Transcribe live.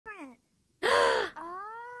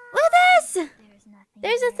this?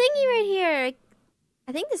 There's a thingy right here.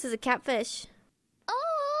 I think this is a catfish.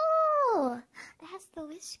 Oh! It has the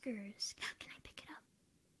whiskers. Can I pick it up?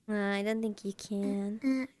 I don't think you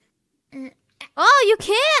can. Oh, you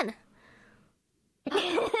can!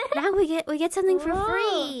 Now we get something for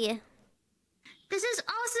free. This is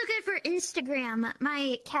also good for Instagram.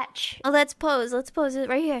 My catch. Oh, let's pose. Let's pose it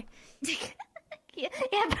right here. Yeah,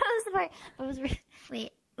 pose for.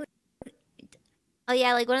 Wait. Oh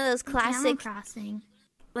yeah, like one of those classic crossing,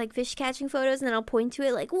 like fish catching photos, and then I'll point to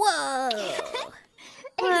it like, whoa,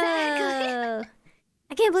 exactly. Whoa.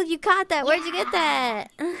 I can't believe you caught that. Where'd you get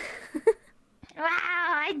that? Wow,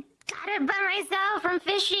 I got it by myself from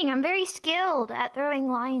fishing. I'm very skilled at throwing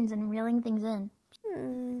lines and reeling things in.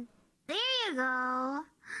 There you go.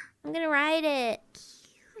 I'm gonna ride it.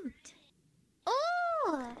 Cute.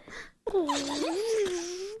 Oh.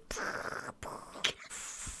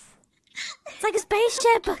 It's like a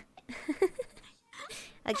spaceship.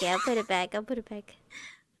 Okay, I'll put it back.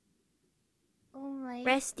 Oh my.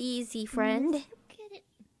 Rest easy, friend.